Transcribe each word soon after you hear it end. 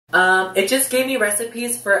It just gave me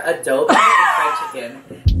recipes for adobo and fried chicken.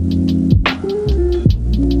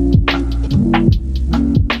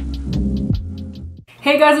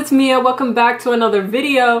 Hey guys, it's Mia. Welcome back to another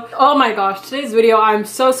video. Oh my gosh, today's video, I'm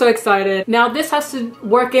so excited. Now this has to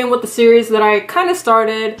work in with the series that I kind of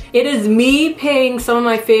started. It is me paying some of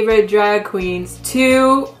my favorite drag queens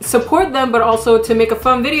to support them, but also to make a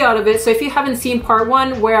fun video out of it. So if you haven't seen part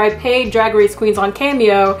 1 where I paid Drag Race Queens on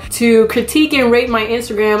Cameo to critique and rate my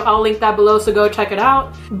Instagram, I'll link that below, so go check it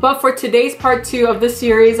out. But for today's part 2 of this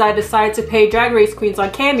series, I decided to pay Drag Race Queens on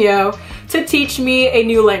Cameo to teach me a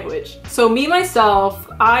new language. So me, myself,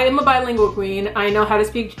 I am a bilingual queen. I know how to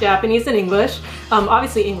speak Japanese and English.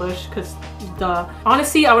 Obviously English, because duh.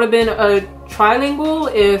 Honestly, I would have been a trilingual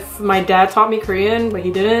if my dad taught me Korean, but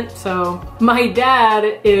he didn't. So my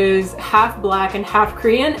dad is half black and half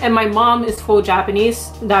Korean, and my mom is full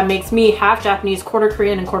Japanese. That makes me half Japanese, quarter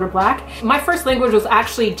Korean and quarter black. My first language was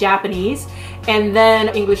actually Japanese, and then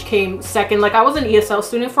English came second. Like, I was an ESL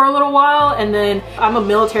student for a little while, and then I'm a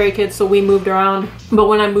military kid, so we moved around. But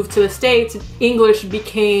when I moved to the States, English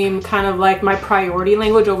became kind of like my priority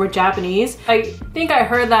language over Japanese. I think I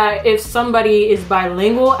heard that if somebody is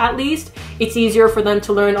bilingual, at least, it's easier for them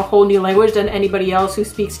to learn a whole new language than anybody else who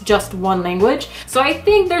speaks just one language. So I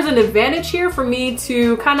think there's an advantage here for me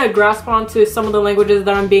to kind of grasp onto some of the languages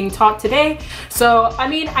that I'm being taught today. So, I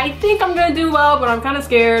mean, I think I'm gonna do well, but I'm kind of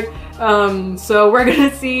scared. So we're gonna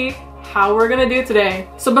see how we're gonna do today.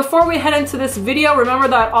 So before we head into this video, remember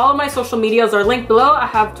that all of my social medias are linked below. I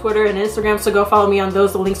have Twitter and Instagram, so go follow me on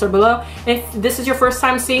those. The links are below. And if this is your first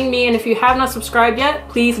time seeing me, and if you have not subscribed yet,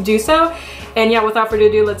 please do so. And yeah, without further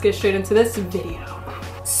ado, let's get straight into this video.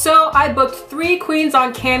 So I booked 3 queens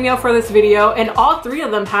on Cameo for this video, and all 3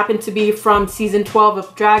 of them happen to be from season 12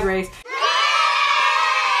 of Drag Race.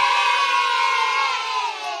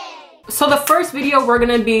 So the first video we're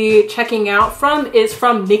gonna be checking out from is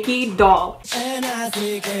from Nicky doll.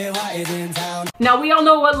 Now we all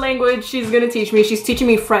know what language she's gonna teach me. She's teaching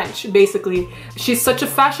me French, basically. She's such a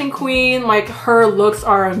fashion queen. Like, her looks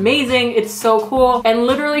are amazing. It's so cool. And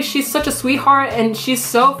literally, she's such a sweetheart, and she's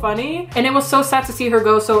so funny. And it was so sad to see her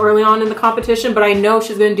go so early on in the competition, but I know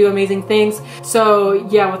she's gonna do amazing things. So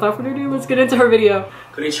yeah, without further ado, let's get into her video.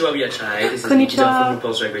 Konnichiwa, we are Shai. This is Nicky from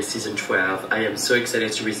RuPaul's Drag Race Season 12. I am so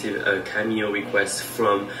excited to receive a cameo request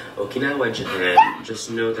from Okinawa, Japan.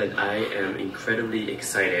 Just know that I am incredibly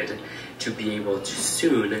excited to be able to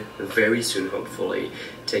soon, very soon hopefully,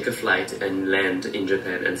 take a flight and land in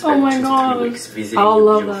Japan and spend 2 to 3 weeks visiting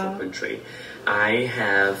your beautiful country. I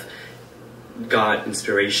have got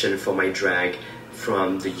inspiration for my drag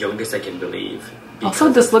from the youngest I can believe. Also,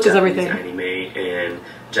 this look is everything. Anime and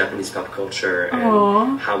Japanese pop culture,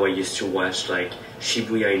 and how I used to watch like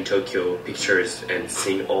Shibuya in Tokyo pictures and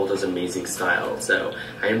seeing all those amazing styles. So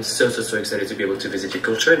I am so excited to be able to visit your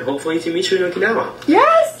culture and hopefully to meet you in Okinawa.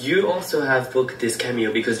 Yes! You also have booked this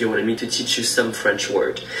cameo because you wanted me to teach you some French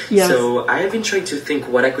word. Yes. So I have been trying to think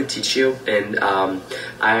what I could teach you, and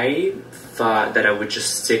I thought that I would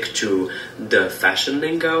just stick to the fashion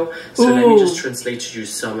lingo. So let me just translate to you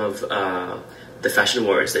some of the fashion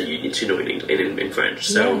words that you need to know in French.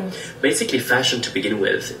 So basically, fashion to begin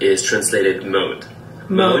with is translated mode.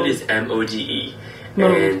 Mode is M-O-D-E.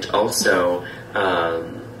 And also,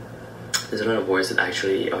 there's a lot of words that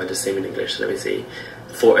actually are the same in English. So let me see.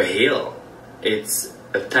 For a heel, it's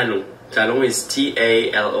a talon. Talon is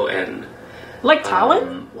T-A-L-O-N. Like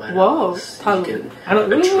talon? Whoa, talon. A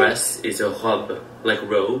dress is a robe, like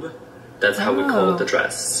robe. That's how we call the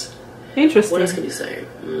dress. Interesting. What else can you say?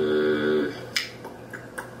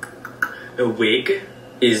 A wig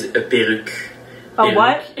is a perruque. A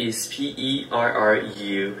what? Is P-E-R-R-U-Q-U-E.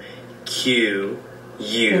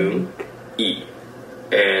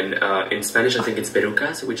 And in Spanish, I think it's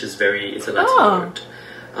perucas, which is it's a Latin word.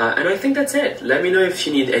 And I think that's it. Let me know if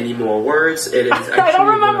you need any more words. It is actually I don't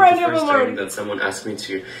remember any one of of the them first time that someone asked me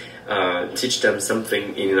to teach them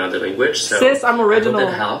something in another language. So sis, I'm original. I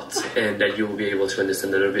hope that helped, and that you will be able to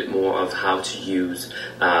understand a little bit more of how to use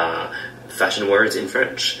fashion words in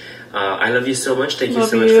French. I love you so much. Thank you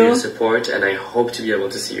so much for your support, and I hope to be able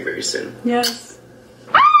to see you very soon. Yes.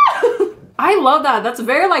 I love that. That's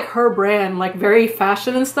very like her brand, like very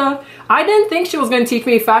fashion and stuff. I didn't think she was going to teach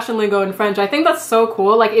me fashion lingo in French. I think that's so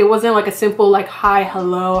cool. Like, it wasn't like a simple like, hi,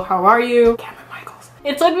 hello, how are you?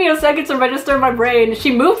 It took me a second to register in my brain.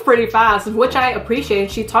 She moved pretty fast, which I appreciate.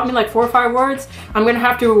 She taught me like 4 or 5 words. I'm gonna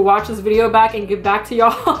have to watch this video back and get back to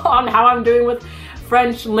y'all on how I'm doing with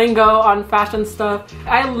French lingo on fashion stuff.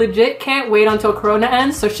 I legit can't wait until Corona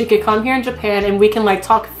ends so she could come here in Japan and we can like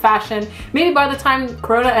talk fashion. Maybe by the time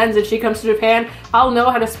Corona ends and she comes to Japan, I'll know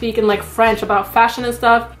how to speak in like French about fashion and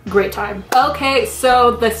stuff. Great time. Okay,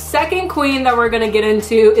 so the second queen that we're gonna get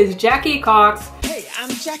into is Jackie Cox. Hey,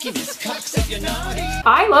 I'm Jackie, Miss Cox, if you're naughty.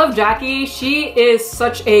 I love Jackie. She is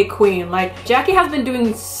such a queen. Like, Jackie has been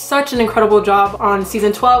doing such an incredible job on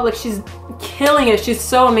season 12. Like, she's killing it. She's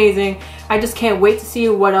so amazing. I just can't wait to see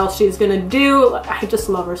what else she's gonna do. I just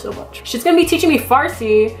love her so much. She's gonna be teaching me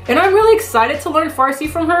Farsi, and I'm really excited to learn Farsi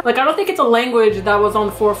from her. Like, I don't think it's a language that was on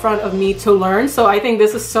the forefront of me to learn, so I think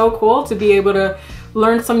this is so cool to be able to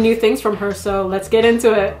learn some new things from her, so let's get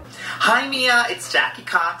into it. Hi Mia, it's Jackie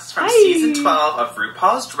Cox from season 12 of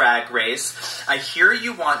RuPaul's Drag Race. I hear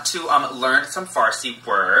you want to learn some Farsi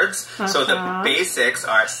words. So the basics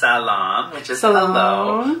are salam, which is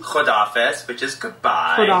hello, khodafis, which is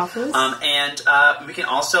goodbye. Khodafis. And we can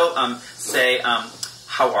also say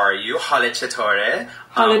how are you, hale chatore.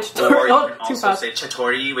 Or you can also say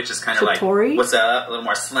chatori, which is kind of like what's up, a little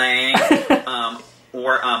more slang.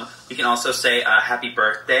 Or you can also say happy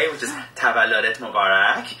birthday, which is tavallodet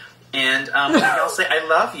mubarak. And we can also say I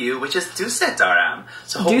love you, which is duset daram.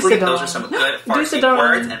 So hopefully those are some good Farsi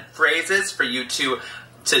words and phrases for you to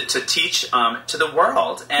teach to the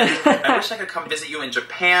world. And I wish I could come visit you in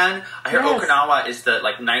Japan. I hear Okinawa is the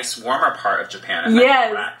like nice warmer part of Japan.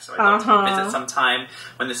 Correct? So I'd love to come visit sometime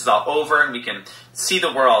when this is all over and we can see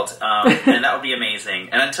the world. And that would be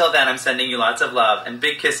amazing. And until then, I'm sending you lots of love and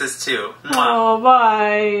big kisses too. Mwah. Oh,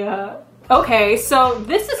 bye. Okay, so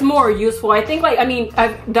this is more useful. I think, like, I mean,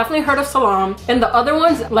 I've definitely heard of salam, and the other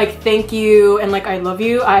ones, like thank you and like I love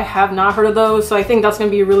you, I have not heard of those, so I think that's gonna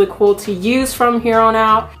be really cool to use from here on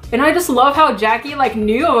out. And I just love how Jackie like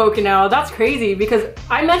knew of Okinawa. That's crazy, because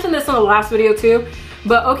I mentioned this in the last video too,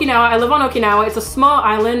 but Okinawa, I live on Okinawa. It's a small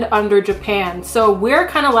island under Japan, so we're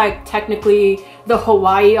kind of like technically the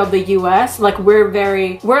Hawaii of the US. Like, we're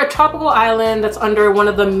a tropical island that's under one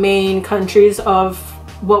of the main countries of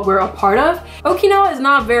what we're a part of. Okinawa is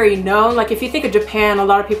not very known. Like, if you think of Japan, a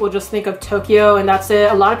lot of people just think of Tokyo and that's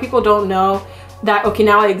it. A lot of people don't know that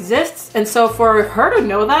Okinawa exists, and so for her to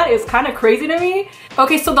know that is kind of crazy to me.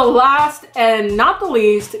 Okay, so the last and not the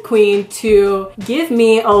least queen to give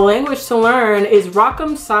me a language to learn is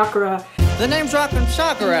Rock'em Sakura. The name's Rock'em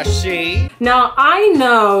Sakura, see? Now, I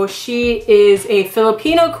know she is a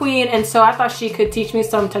Filipino queen, and so I thought she could teach me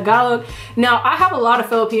some Tagalog. Now, I have a lot of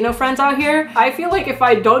Filipino friends out here. I feel like if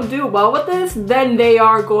I don't do well with this, then they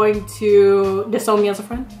are going to disown me as a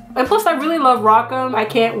friend. And plus, I really love Rock'em. I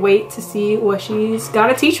can't wait to see what she's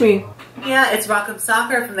gotta teach me. Yeah, it's Rock'em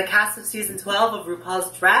Sakura from the cast of season 12 of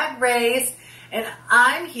RuPaul's Drag Race. And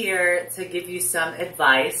I'm here to give you some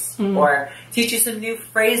advice or teach you some new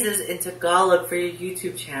phrases in Tagalog for your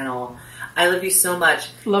YouTube channel. I love you so much.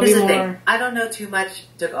 Love Here's you the more. thing. I don't know too much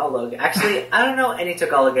Tagalog. Actually, I don't know any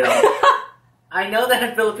Tagalog at all. I know that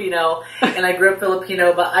I'm Filipino and I grew up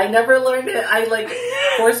Filipino, but I never learned it. I like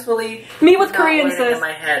forcefully me with Korean sis in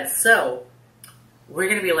my head. So we're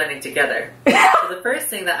gonna be learning together. So the first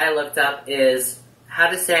thing that I looked up is how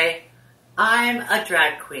to say I'm a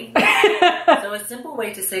drag queen. So a simple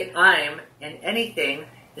way to say I'm in anything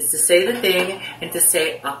is to say the thing and to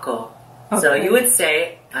say ako. Okay. So you would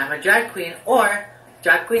say I'm a drag queen or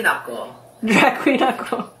drag queen ako. Drag queen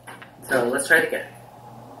ako. So let's try it again.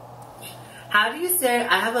 How do you say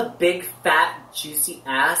I have a big, fat, juicy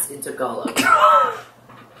ass in Tagalog?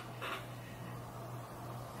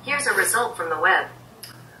 Here's a result from the web.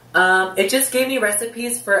 It just gave me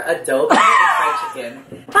recipes for adobo and fried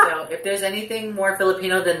chicken. So if there's anything more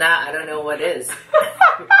Filipino than that, I don't know what is.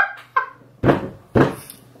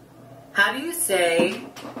 How do you say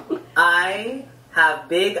I have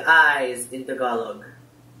big eyes in Tagalog?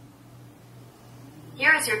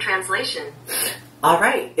 Here is your translation.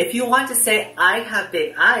 Alright, if you want to say I have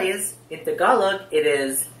big eyes in Tagalog, it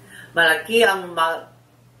is malaki ang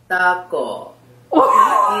mata ko.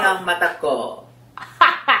 Malaki ang mata ko.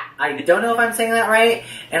 I don't know if I'm saying that right,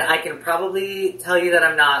 and I can probably tell you that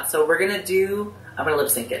I'm not, so I'm gonna lip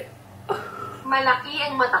sync it. Malaki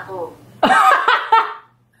ang mata ko.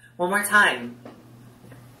 One more time.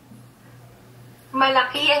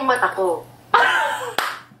 Malaki ang mata ko.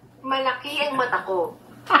 Malaki ang mata ko.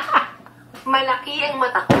 Malaki ang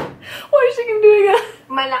mata ko. Why is she keep doing it?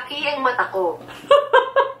 Malaki ang mata ko.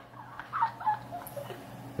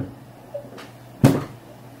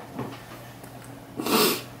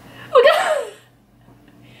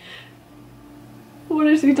 What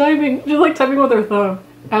is she typing? She's like typing with her thumb.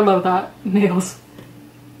 I love that. Nails.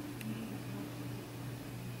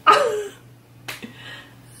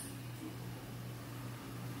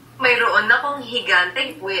 akong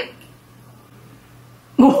higanteng puwit.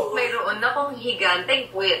 Mayroon akong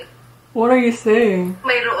higanteng puwit. What are you saying?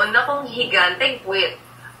 Mayroon akong higanteng puwit.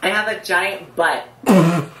 I have a giant butt.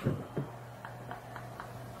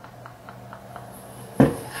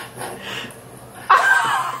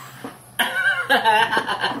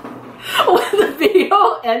 When the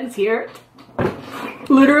video ends here,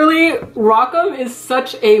 literally, Rockham is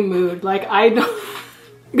such a mood. Like, I don't...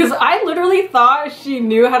 Because I literally thought she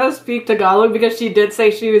knew how to speak Tagalog because she did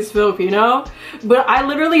say she was Filipino. But I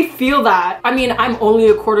literally feel that. I mean, I'm only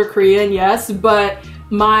a quarter Korean, yes, but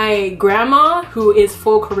my grandma, who is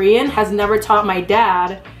full Korean, has never taught my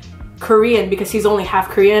dad Korean because he's only half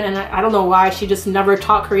Korean, and I don't know why. She just never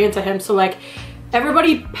taught Korean to him. So, like,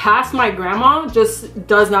 everybody past my grandma just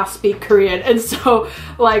does not speak Korean. And so,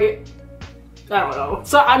 like, I don't know.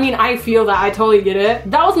 So, I mean, I feel that. I totally get it.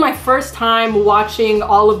 That was my first time watching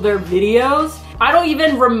all of their videos. I don't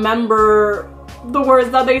even remember the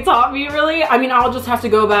words that they taught me, really. I mean, I'll just have to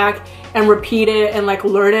go back and repeat it and, like,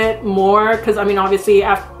 learn it more. Because, I mean, obviously,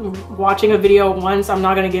 after watching a video once, I'm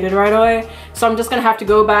not going to get it right away. So, I'm just going to have to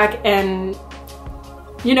go back and,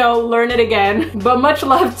 you know, learn it again. But much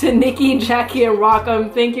love to Nicky, Jackie, and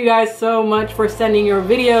Rockham. Thank you guys so much for sending your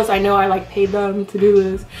videos. I know I like paid them to do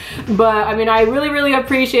this, but I mean, I really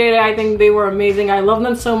appreciate it. I think they were amazing. I love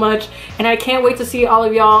them so much, and I can't wait to see all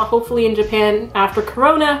of y'all hopefully in Japan after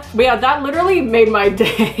Corona. But yeah, that literally made my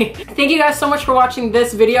day. Thank you guys so much for watching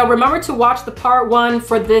this video. Remember to watch the part 1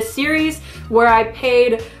 for this series where I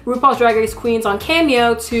paid RuPaul's Drag Race Queens on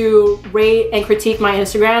Cameo to rate and critique my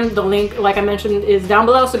Instagram. The link, like I mentioned, is down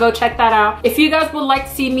below, so go check that out. If you guys would like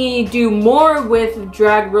to see me do more with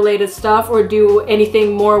drag related stuff or do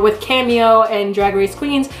anything more with Cameo and Drag Race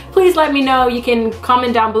Queens, please let me know. You can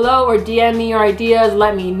comment down below or DM me your ideas.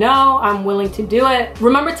 Let me know. I'm willing to do it.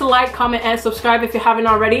 Remember to like, comment, and subscribe if you haven't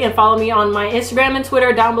already, and follow me on my Instagram and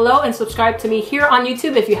Twitter down below, and subscribe to me here on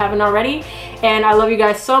YouTube if you haven't already. And I love you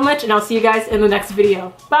guys so much, and I'll see you guys in the next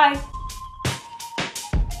video. Bye!